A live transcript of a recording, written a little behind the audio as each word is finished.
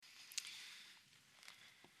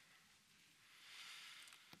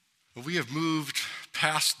Well, we have moved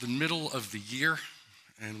past the middle of the year,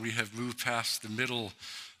 and we have moved past the middle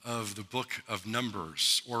of the book of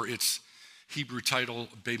Numbers, or its Hebrew title,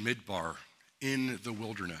 Bamidbar, in the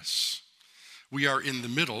wilderness. We are in the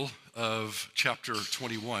middle of chapter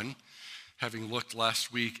 21, having looked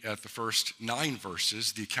last week at the first 9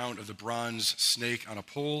 verses, the account of the bronze snake on a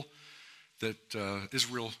pole that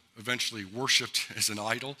Israel eventually worshipped as an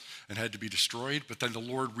idol and had to be destroyed, but then the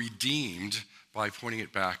Lord redeemed by pointing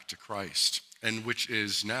it back to Christ, and which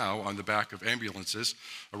is now on the back of ambulances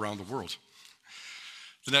around the world.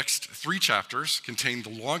 The next 3 chapters contain the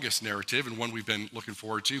longest narrative and one we've been looking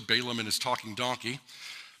forward to, Balaam and his talking donkey.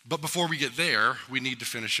 But before we get there, we need to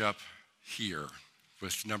finish up here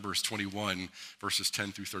with Numbers 21, verses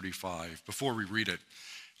 10 through 35. Before we read it,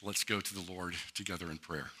 let's go to the Lord together in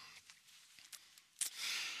prayer.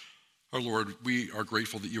 Our Lord, we are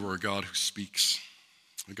grateful that you are a God who speaks,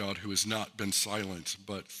 a God who has not been silent,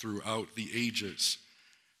 but throughout the ages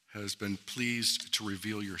has been pleased to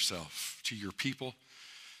reveal yourself to your people,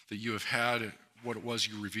 that you have had what it was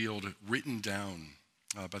you revealed written down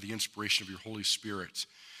by the inspiration of your Holy Spirit,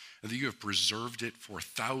 and that you have preserved it for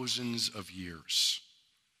thousands of years,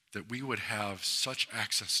 that we would have such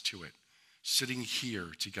access to it sitting here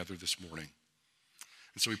together this morning.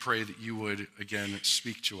 And so we pray that you would again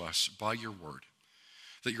speak to us by your word,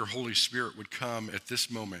 that your Holy Spirit would come at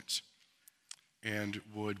this moment and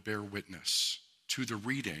would bear witness to the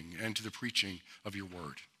reading and to the preaching of your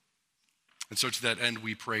word. And so to that end,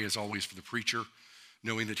 we pray as always for the preacher,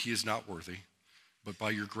 knowing that he is not worthy, but by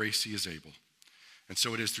your grace he is able. And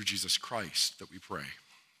so it is through Jesus Christ that we pray.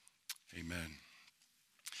 Amen.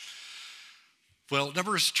 Well,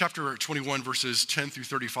 Numbers chapter 21, verses 10 through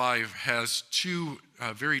 35 has 2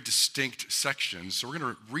 very distinct sections. So we're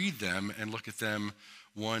going to read them and look at them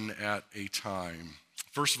one at a time.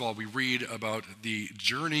 First of all, we read about the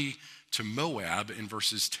journey to Moab in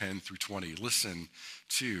verses 10 through 20. Listen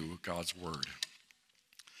to God's word.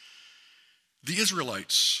 The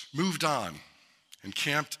Israelites moved on and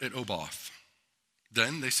camped at Oboth.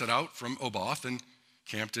 Then they set out from Oboth and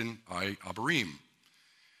camped in Abarim,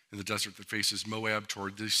 in the desert that faces Moab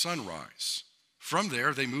toward the sunrise. From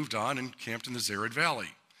there, they moved on and camped in the Zered Valley.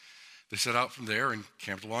 They set out from there and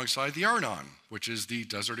camped alongside the Arnon, which is the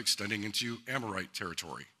desert extending into Amorite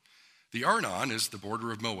territory. The Arnon is the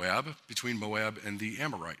border of Moab, between Moab and the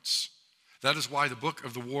Amorites. That is why the book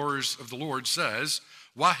of the Wars of the Lord says,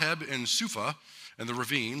 Waheb and Suphah and the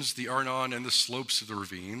ravines, the Arnon and the slopes of the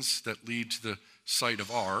ravines that lead to the site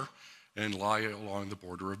of Ar and lie along the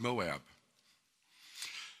border of Moab.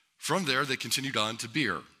 From there, they continued on to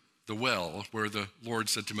Beer, the well, where the Lord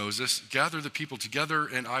said to Moses, Gather the people together,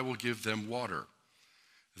 and I will give them water.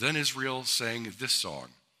 Then Israel sang this song,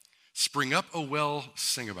 Spring up, O well,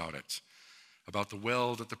 sing about it, about the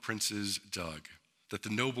well that the princes dug, that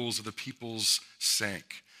the nobles of the peoples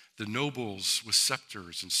sank, the nobles with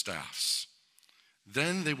scepters and staffs.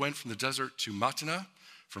 Then they went from the desert to Mattanah,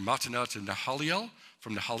 from Mattanah to Nahaliel,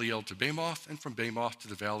 from Nahaliel to Bamoth, and from Bamoth to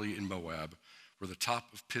the valley in Moab, where the top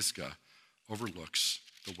of Pisgah overlooks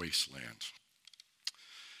the wasteland.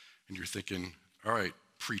 And you're thinking, all right,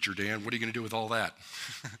 Preacher Dan, what are you going to do with all that?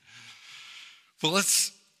 Well,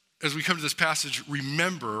 let's, as we come to this passage,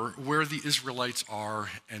 remember where the Israelites are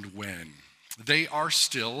and when. They are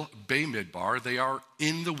still Bamidbar. They are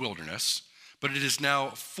in the wilderness, but it is now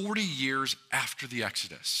 40 years after the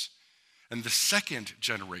Exodus. And the second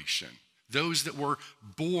generation, those that were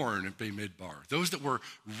born at Bamidbar, those that were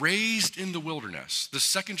raised in the wilderness, the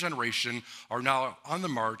second generation are now on the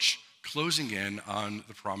march, closing in on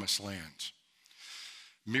the promised land.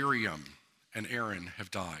 Miriam and Aaron have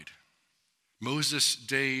died. Moses'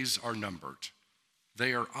 days are numbered.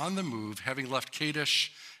 They are on the move, having left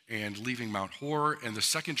Kadesh and leaving Mount Hor, and the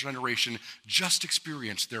second generation just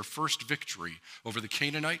experienced their first victory over the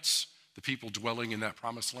Canaanites, the people dwelling in that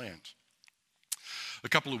promised land. A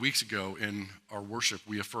couple of weeks ago in our worship,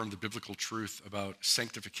 we affirmed the biblical truth about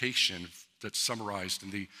sanctification that's summarized in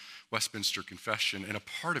the Westminster Confession, and a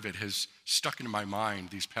part of it has stuck into my mind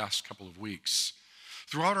these past couple of weeks.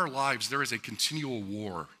 Throughout our lives, there is a continual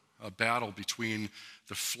war, a battle between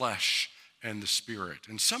the flesh and the spirit,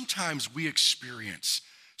 and sometimes we experience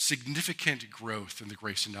significant growth in the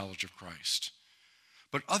grace and knowledge of Christ.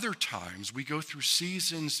 But other times, we go through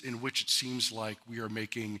seasons in which it seems like we are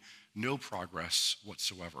making no progress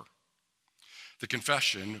whatsoever. The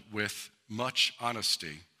confession, with much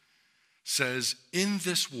honesty, says, in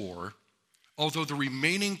this war, although the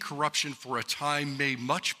remaining corruption for a time may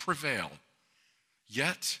much prevail,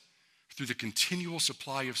 yet through the continual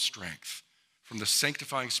supply of strength from the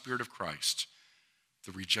sanctifying Spirit of Christ,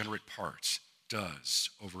 the regenerate parts does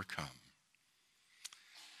overcome.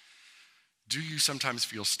 Do you sometimes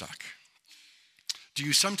feel stuck? Do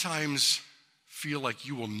you sometimes feel like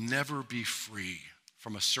you will never be free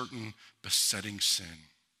from a certain besetting sin?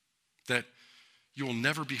 That you will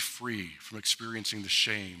never be free from experiencing the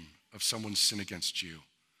shame of someone's sin against you?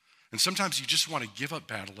 And sometimes you just want to give up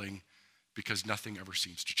battling because nothing ever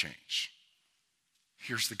seems to change.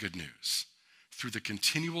 Here's the good news. Through the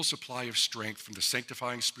continual supply of strength from the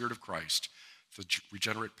sanctifying Spirit of Christ, the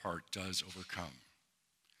regenerate part does overcome.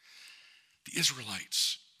 The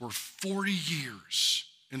Israelites were 40 years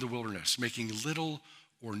in the wilderness, making little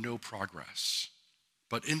or no progress.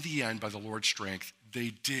 But in the end, by the Lord's strength,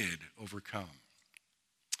 they did overcome.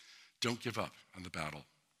 Don't give up on the battle.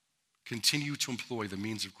 Continue to employ the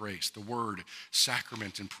means of grace, the word,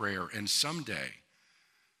 sacrament, and prayer, and someday,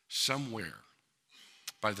 somewhere,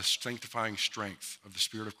 by the sanctifying strength of the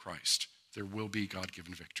Spirit of Christ, there will be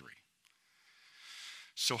God-given victory.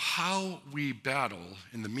 So how we battle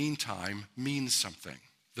in the meantime means something.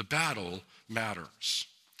 The battle matters.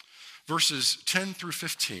 Verses 10 through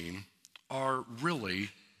 15 are really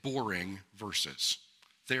boring verses.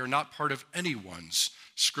 They are not part of anyone's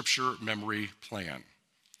scripture memory plan.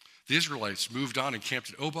 The Israelites moved on and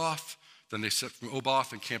camped at Oboth. Then they set from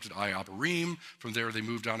Oboth and camped at Abarim. From there, they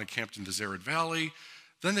moved on and camped in the Zered Valley.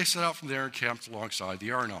 Then they set out from there and camped alongside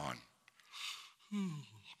the Arnon.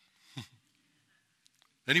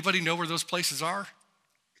 Anybody know where those places are?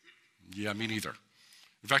 Yeah, me neither.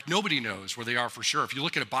 In fact, nobody knows where they are for sure. If you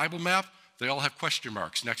look at a Bible map, they all have question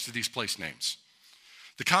marks next to these place names.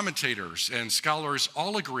 The commentators and scholars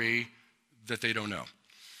all agree that they don't know.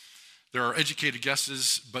 There are educated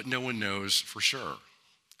guesses, but no one knows for sure.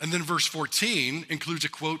 And then verse 14 includes a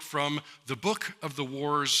quote from the book of the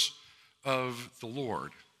wars of the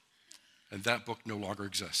Lord. And that book no longer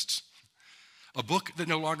exists. A book that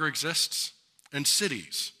no longer exists and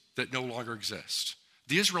cities that no longer exist.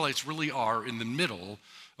 The Israelites really are in the middle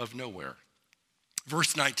of nowhere.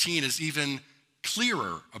 Verse 19 is even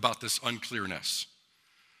clearer about this unclearness.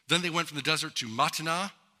 Then they went from the desert to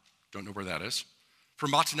Mattanah, don't know where that is.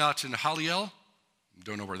 From Mattanah to Nahaliel,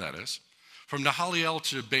 don't know where that is. From Nahaliel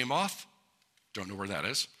to Bamoth, don't know where that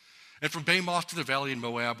is. And from Bamoth to the valley in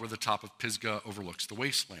Moab, where the top of Pisgah overlooks the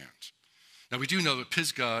wasteland. Now we do know that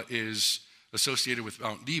Pisgah is associated with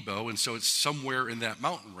Mount Nebo, and so it's somewhere in that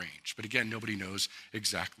mountain range. But again, nobody knows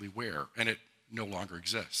exactly where, and it no longer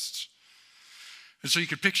exists. And so you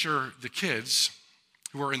could picture the kids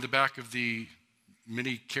who are in the back of the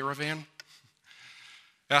mini caravan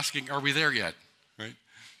asking, are we there yet? Right?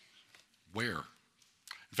 Where?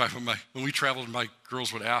 In fact, when we traveled, my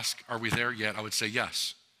girls would ask, are we there yet? I would say,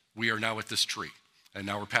 yes, we are now at this tree, and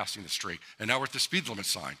now we're passing this tree, and now we're at the speed limit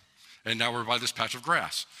sign, and now we're by this patch of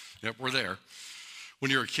grass. Yep, we're there.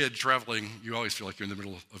 When you're a kid traveling, you always feel like you're in the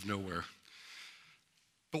middle of nowhere.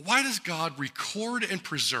 But why does God record and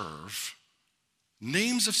preserve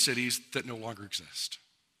names of cities that no longer exist?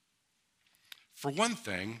 For one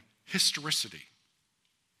thing, historicity.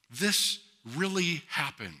 This really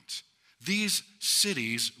happened. These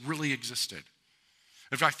cities really existed.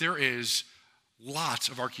 In fact, there is lots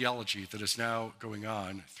of archaeology that is now going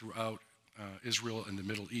on throughout Israel and the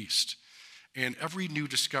Middle East. And every new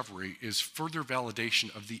discovery is further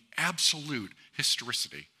validation of the absolute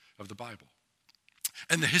historicity of the Bible.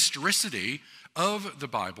 And the historicity of the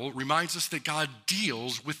Bible reminds us that God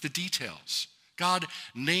deals with the details. God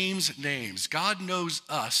names names. God knows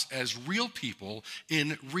us as real people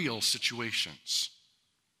in real situations.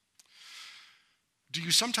 Do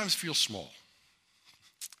you sometimes feel small?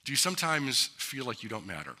 Do you sometimes feel like you don't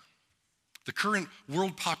matter? The current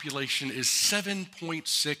world population is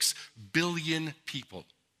 7.6 billion people.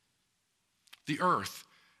 The Earth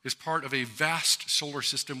is part of a vast solar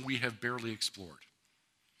system we have barely explored.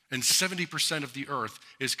 And 70% of the Earth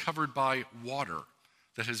is covered by water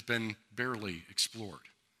that has been barely explored.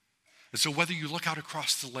 And so whether you look out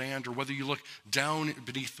across the land or whether you look down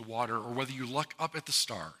beneath the water or whether you look up at the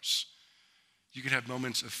stars, you can have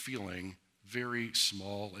moments of feeling very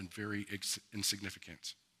small and very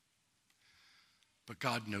insignificant. But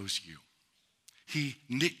God knows you. He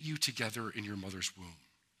knit you together in your mother's womb.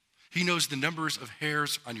 He knows the numbers of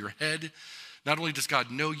hairs on your head. Not only does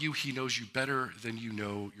God know you, he knows you better than you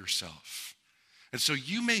know yourself. And so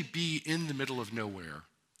you may be in the middle of nowhere,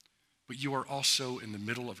 but you are also in the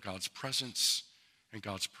middle of God's presence and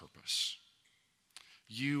God's purpose.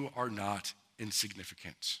 You are not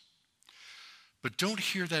insignificant. But don't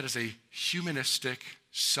hear that as a humanistic,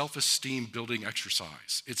 self-esteem building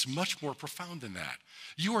exercise. It's much more profound than that.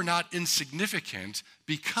 You are not insignificant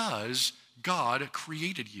because God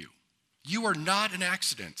created you. You are not an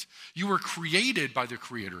accident. You were created by the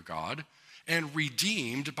Creator God and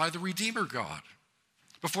redeemed by the Redeemer God.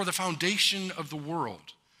 Before the foundation of the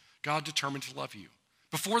world, God determined to love you.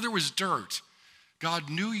 Before there was dirt, God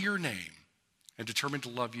knew your name and determined to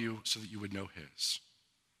love you so that you would know his.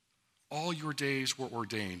 All your days were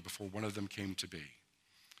ordained before one of them came to be.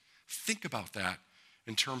 Think about that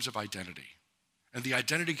in terms of identity and the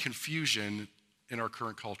identity confusion in our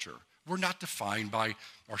current culture. We're not defined by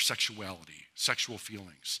our sexuality, sexual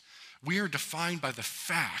feelings. We are defined by the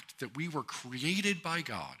fact that we were created by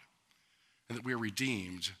God and that we are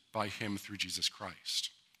redeemed by him through Jesus Christ.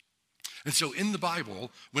 And so in the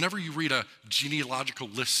Bible, whenever you read a genealogical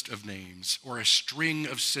list of names or a string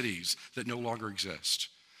of cities that no longer exist,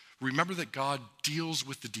 remember that God deals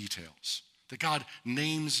with the details, that God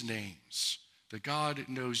names names, that God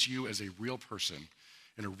knows you as a real person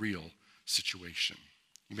in a real situation.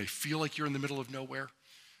 You may feel like you're in the middle of nowhere,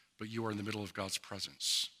 but you are in the middle of God's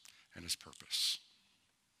presence and his purpose.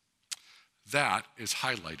 That is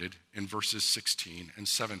highlighted in verses 16 and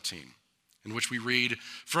 17, in which we read,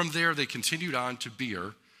 "From there they continued on to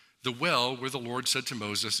Beer, the well where the Lord said to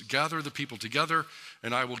Moses, 'Gather the people together,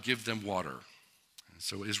 and I will give them water.'" And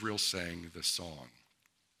so Israel sang this song.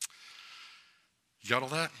 You got all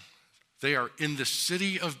that? They are in the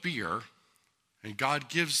city of Beer, and God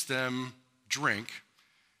gives them drink,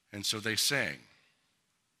 and so they sang.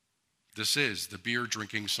 This is the beer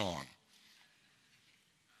drinking song.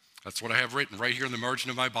 That's what I have written right here in the margin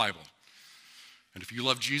of my Bible. And if you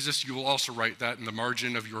love Jesus, you will also write that in the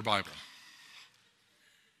margin of your Bible.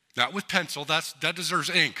 Not with pencil, that deserves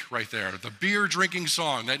ink right there. The beer drinking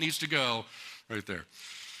song, that needs to go right there.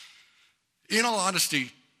 In all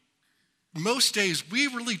honesty, most days we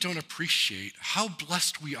really don't appreciate how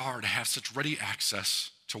blessed we are to have such ready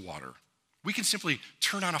access to water. We can simply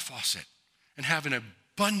turn on a faucet and have an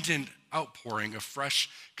abundant outpouring of fresh,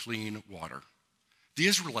 clean water. The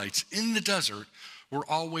Israelites in the desert were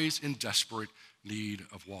always in desperate need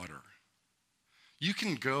of water. You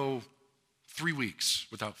can go 3 weeks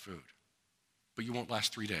without food, but you won't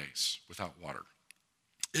last 3 days without water.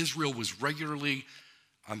 Israel was regularly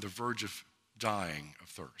on the verge of dying of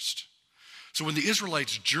thirst. So when the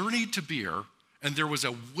Israelites journeyed to Beer, and there was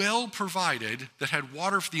a well provided that had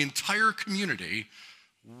water for the entire community,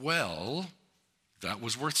 well, that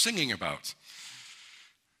was worth singing about.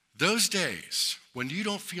 Those days, when you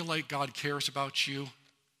don't feel like God cares about you,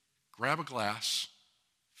 grab a glass,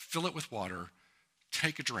 fill it with water,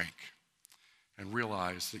 take a drink, and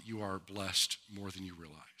realize that you are blessed more than you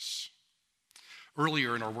realize.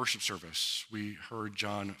 Earlier in our worship service, we heard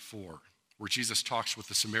John 4, where Jesus talks with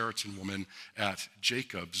the Samaritan woman at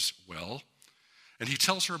Jacob's well, and he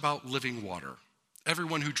tells her about living water.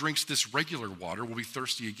 "Everyone who drinks this regular water will be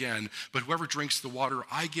thirsty again, but whoever drinks the water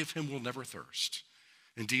I give him will never thirst.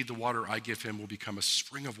 Indeed, the water I give him will become a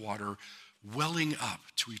spring of water welling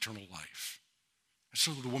up to eternal life." And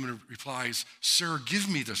so the woman replies, "Sir, give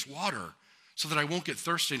me this water so that I won't get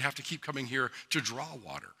thirsty and have to keep coming here to draw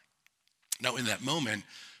water." Now, in that moment,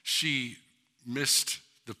 she missed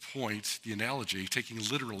the point, the analogy, taking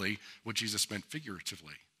literally what Jesus meant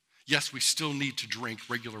figuratively. Yes, we still need to drink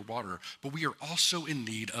regular water, but we are also in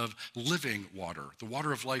need of living water, the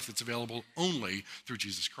water of life that's available only through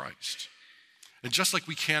Jesus Christ. And just like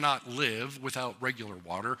we cannot live without regular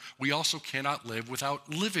water, we also cannot live without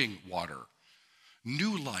living water.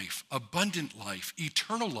 New life, abundant life,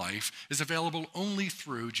 eternal life is available only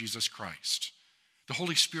through Jesus Christ. The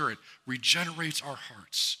Holy Spirit regenerates our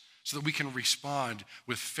hearts so that we can respond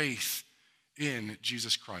with faith in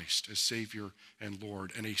Jesus Christ as Savior and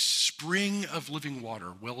Lord, and a spring of living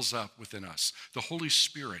water wells up within us, the Holy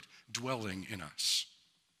Spirit dwelling in us.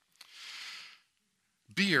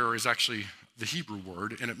 Beer is actually the Hebrew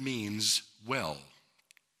word, and it means well.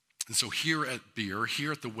 And so here at Beer,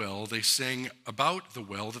 here at the well, they sang about the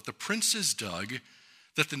well that the princes dug,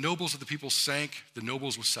 that the nobles of the people sank, the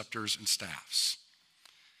nobles with scepters and staffs.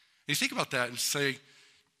 And you think about that and say,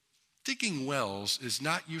 digging wells is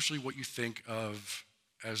not usually what you think of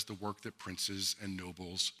as the work that princes and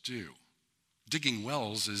nobles do. Digging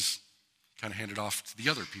wells is kind of handed off to the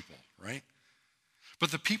other people, right?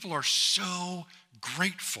 But the people are so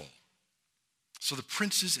grateful. So the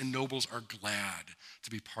princes and nobles are glad to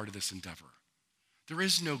be part of this endeavor. There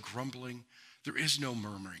is no grumbling. There is no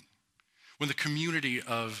murmuring. When the community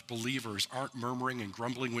of believers aren't murmuring and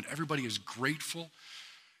grumbling, when everybody is grateful,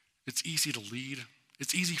 it's easy to lead.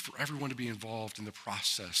 It's easy for everyone to be involved in the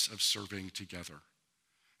process of serving together.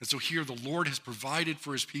 And so here the Lord has provided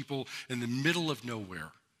for his people in the middle of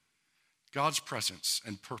nowhere. God's presence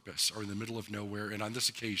and purpose are in the middle of nowhere, and on this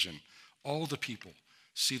occasion, all the people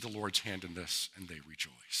see the Lord's hand in this, and they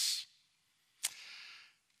rejoice.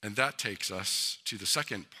 And that takes us to the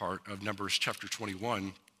second part of Numbers chapter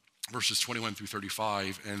 21, verses 21 through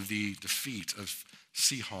 35, and the defeat of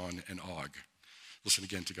Sihon and Og. Listen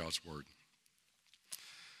again to God's word.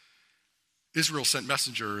 Israel sent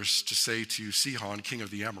messengers to say to Sihon, king of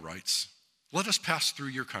the Amorites, "Let us pass through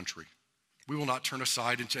your country. We will not turn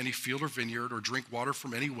aside into any field or vineyard or drink water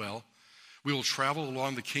from any well. We will travel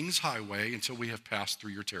along the king's highway until we have passed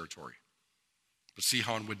through your territory." But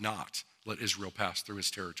Sihon would not let Israel pass through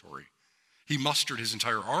his territory. He mustered his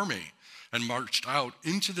entire army and marched out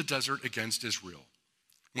into the desert against Israel.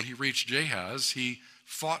 When he reached Jahaz, he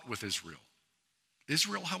fought with Israel.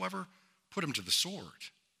 Israel, however, put him to the sword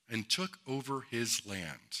and took over his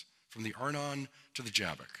land from the Arnon to the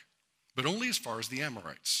Jabbok, but only as far as the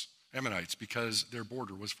Ammonites, because their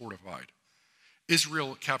border was fortified.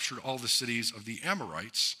 Israel captured all the cities of the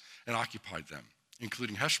Amorites and occupied them,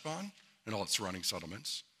 including Heshbon and all its surrounding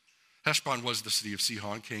settlements. Heshbon was the city of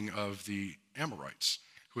Sihon, king of the Amorites,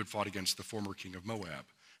 who had fought against the former king of Moab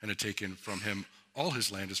and had taken from him all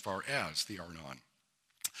his land as far as the Arnon.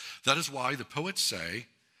 That is why the poets say,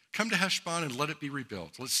 "Come to Heshbon and let it be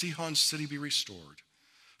rebuilt. Let Sihon's city be restored.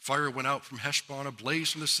 Fire went out from Heshbon, a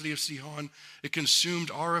blaze from the city of Sihon. It consumed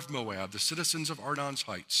Ar of Moab, the citizens of Arnon's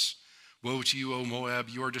heights. Woe to you, O Moab,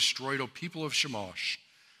 you are destroyed, O people of Shemosh.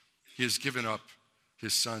 He has given up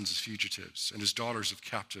his sons as fugitives and his daughters as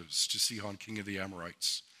captives to Sihon, king of the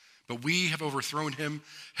Amorites. But we have overthrown him.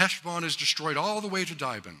 Heshbon is destroyed all the way to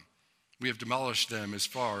Dibon. We have demolished them as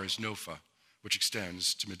far as Nophah, which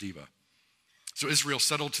extends to Medeba." So Israel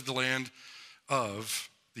settled to the land of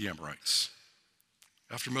the Amorites.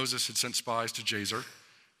 After Moses had sent spies to Jazer,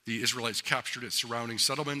 the Israelites captured its surrounding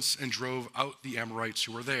settlements and drove out the Amorites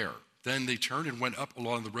who were there. Then they turned and went up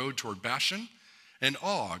along the road toward Bashan, and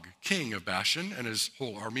Og, king of Bashan, and his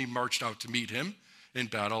whole army marched out to meet him in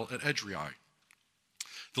battle at Edrei.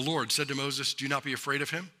 The Lord said to Moses, "Do not be afraid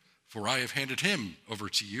of him, for I have handed him over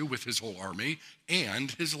to you with his whole army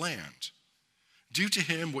and his land. Do to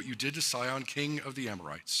him what you did to Sihon, king of the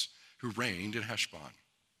Amorites, who reigned in Heshbon."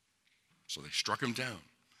 So they struck him down,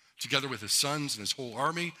 together with his sons and his whole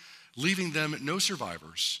army, leaving them no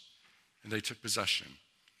survivors, and they took possession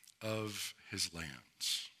of his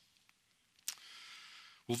lands.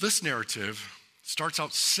 Well, this narrative starts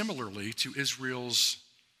out similarly to Israel's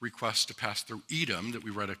request to pass through Edom that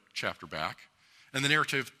we read a chapter back, and the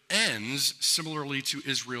narrative ends similarly to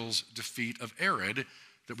Israel's defeat of Arad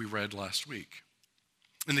that we read last week.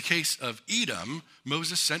 In the case of Edom,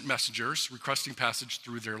 Moses sent messengers requesting passage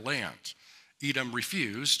through their land. Edom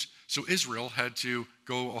refused, so Israel had to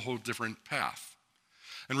go a whole different path.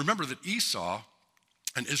 And remember that Esau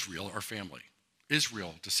and Israel are family.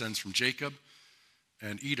 Israel descends from Jacob,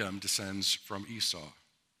 and Edom descends from Esau.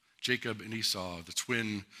 Jacob and Esau, the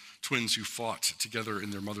twins who fought together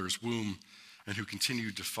in their mother's womb and who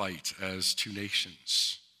continued to fight as two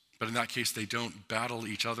nations. But in that case, they don't battle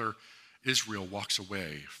each other. Israel walks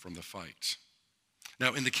away from the fight.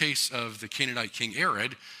 Now, in the case of the Canaanite king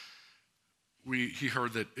Arad, he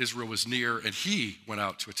heard that Israel was near, and he went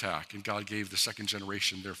out to attack, and God gave the second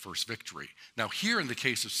generation their first victory. Now, here in the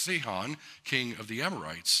case of Sihon, king of the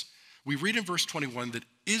Amorites, we read in verse 21 that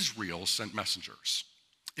Israel sent messengers.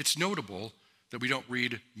 It's notable that we don't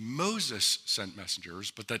read Moses sent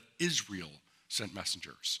messengers, but that Israel sent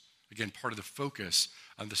messengers. Again, part of the focus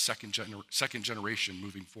on the second generation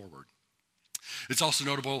moving forward. It's also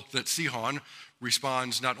notable that Sihon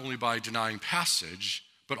responds not only by denying passage,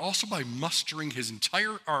 but also by mustering his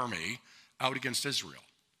entire army out against Israel.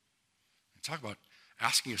 Talk about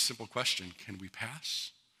asking a simple question, can we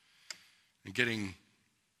pass? And getting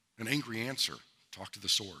an angry answer, talk to the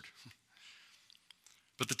sword.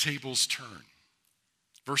 But the tables turn.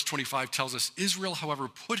 Verse 25 tells us, Israel, however,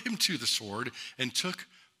 put him to the sword and took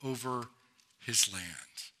over his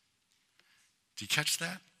land. Do you catch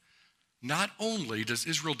that? Not only does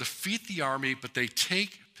Israel defeat the army, but they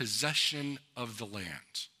take possession of the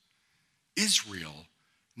land. Israel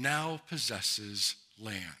now possesses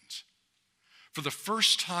land. For the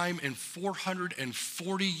first time in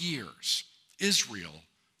 440 years, Israel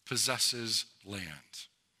possesses land.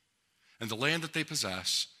 And the land that they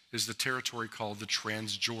possess is the territory called the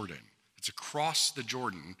Transjordan. It's across the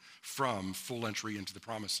Jordan from full entry into the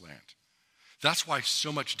Promised Land. That's why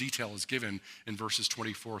so much detail is given in verses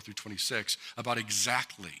 24 through 26 about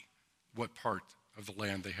exactly what part of the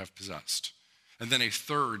land they have possessed. And then a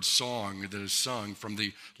third song that is sung from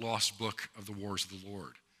the lost book of the Wars of the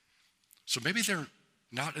Lord. So maybe they're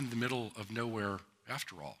not in the middle of nowhere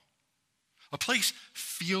after all. A place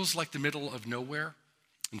feels like the middle of nowhere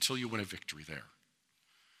until you win a victory there.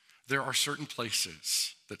 there are certain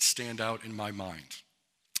places that stand out in my mind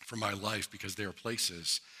for my life because they are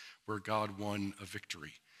places where God won a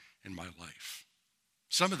victory in my life.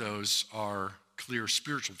 Some of those are clear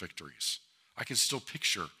spiritual victories. I can still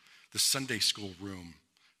picture the Sunday school room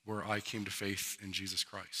where I came to faith in Jesus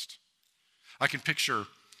Christ. I can picture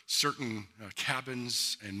certain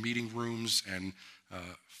cabins and meeting rooms and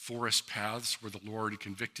forest paths where the Lord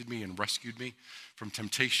convicted me and rescued me from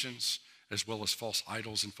temptations as well as false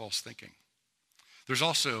idols and false thinking. There's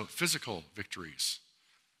also physical victories.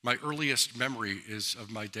 My earliest memory is of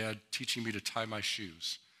my dad teaching me to tie my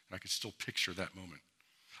shoes, and I can still picture that moment.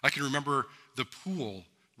 I can remember the pool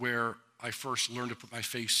where I first learned to put my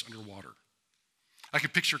face underwater. I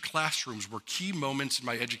can picture classrooms where key moments in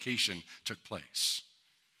my education took place,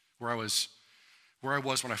 where I was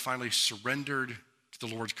when I finally surrendered to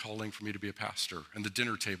the Lord's calling for me to be a pastor, and the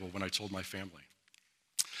dinner table when I told my family.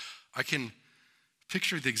 I can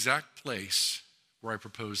picture the exact place where I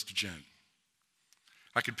proposed to Jen.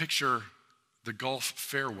 I can picture the golf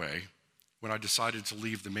fairway when I decided to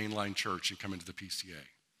leave the mainline church and come into the PCA.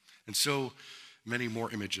 And so many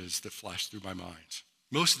more images that flash through my mind.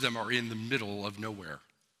 Most of them are in the middle of nowhere,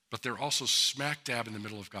 but they're also smack dab in the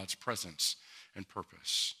middle of God's presence and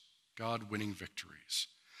purpose. God winning victories.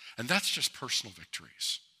 And that's just personal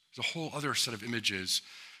victories. There's a whole other set of images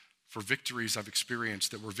for victories I've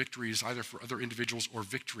experienced that were victories either for other individuals or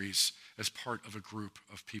victories as part of a group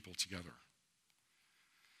of people together.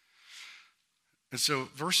 And so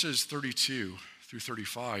verses 32 through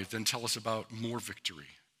 35 then tell us about more victory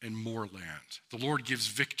and more land. The Lord gives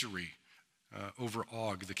victory over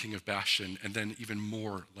Og, the king of Bashan, and then even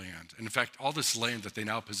more land. And in fact, all this land that they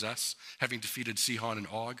now possess, having defeated Sihon and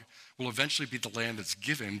Og, will eventually be the land that's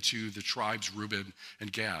given to the tribes Reuben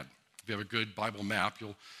and Gad. If you have a good Bible map,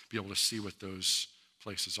 you'll be able to see what those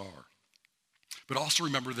places are. But also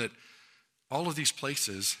remember that all of these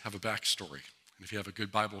places have a backstory. And if you have a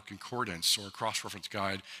good Bible concordance or a cross-reference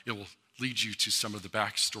guide, it will lead you to some of the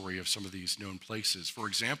backstory of some of these known places. For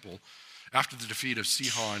example, after the defeat of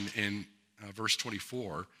Sihon in verse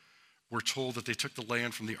 24, we're told that they took the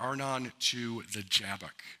land from the Arnon to the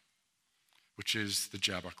Jabbok, which is the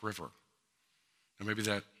Jabbok River. Now maybe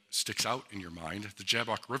that sticks out in your mind. The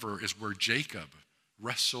Jabbok River is where Jacob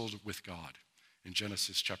wrestled with God in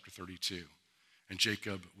Genesis chapter 32. And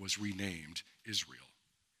Jacob was renamed Israel.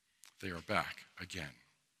 They are back again.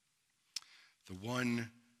 The one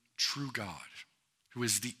true God, who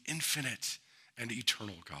is the infinite and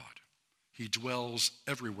eternal God. He dwells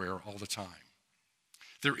everywhere all the time.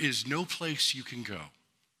 There is no place you can go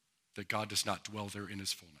that God does not dwell there in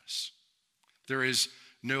his fullness. There is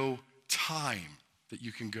no time that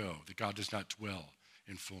you can go that God does not dwell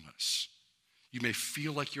in fullness. You may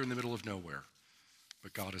feel like you're in the middle of nowhere,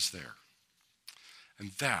 but God is there.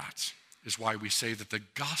 And that is why we say that the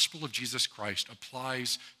gospel of Jesus Christ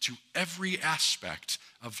applies to every aspect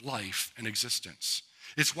of life and existence.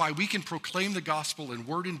 It's why we can proclaim the gospel in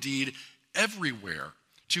word and deed everywhere,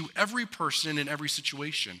 to every person in every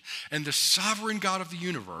situation. And the sovereign God of the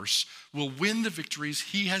universe will win the victories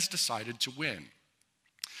he has decided to win.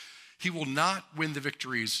 He will not win the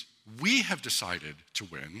victories we have decided to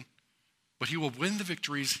win, but he will win the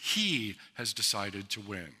victories he has decided to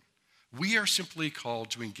win. We are simply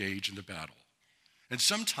called to engage in the battle. And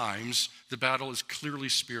sometimes the battle is clearly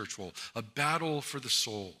spiritual, a battle for the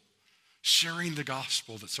soul, sharing the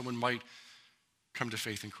gospel that someone might come to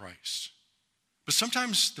faith in Christ. But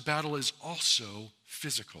sometimes the battle is also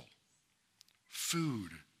physical. Food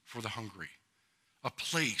for the hungry, a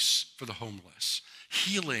place for the homeless,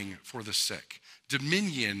 healing for the sick,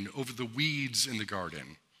 dominion over the weeds in the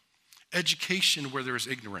garden, education where there is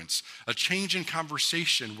ignorance, a change in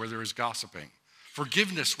conversation where there is gossiping,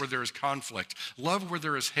 forgiveness where there is conflict, love where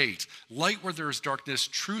there is hate, light where there is darkness,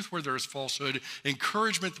 truth where there is falsehood,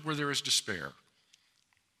 encouragement where there is despair.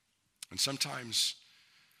 And sometimes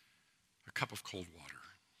a cup of cold water.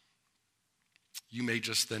 You may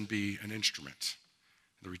just then be an instrument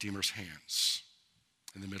in the Redeemer's hands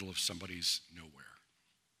in the middle of somebody's nowhere.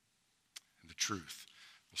 And the truth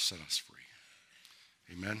will set us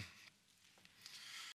free. Amen.